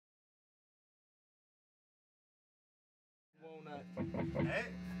Donut. Hey.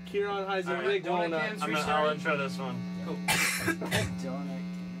 Kieran has a big donut. I'll intro this one. Cool.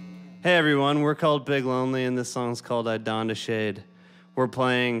 Hey everyone, we're called Big Lonely and this song's called I Donned a Shade. We're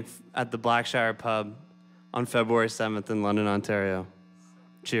playing at the Blackshire Pub on February 7th in London, Ontario.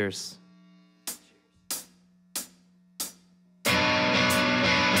 Cheers.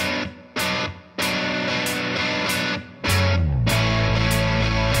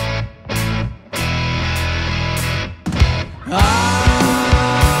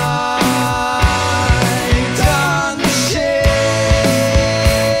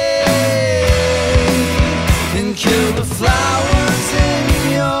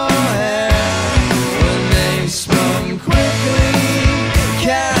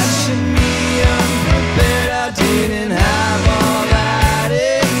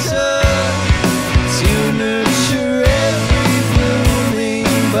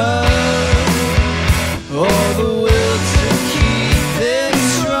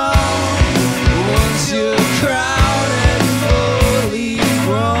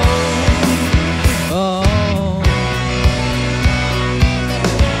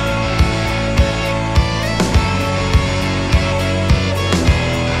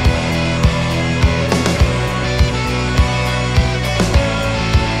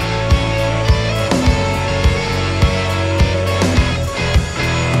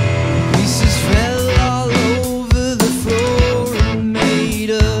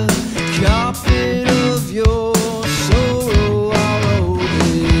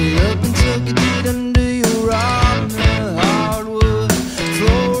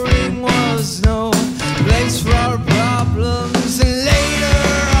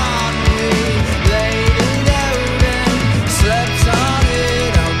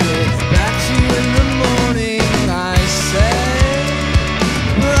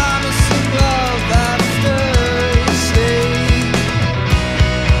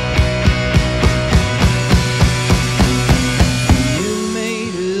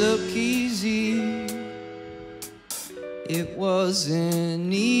 It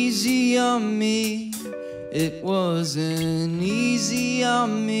wasn't easy on me. It wasn't easy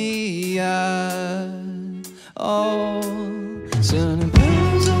on me. I turning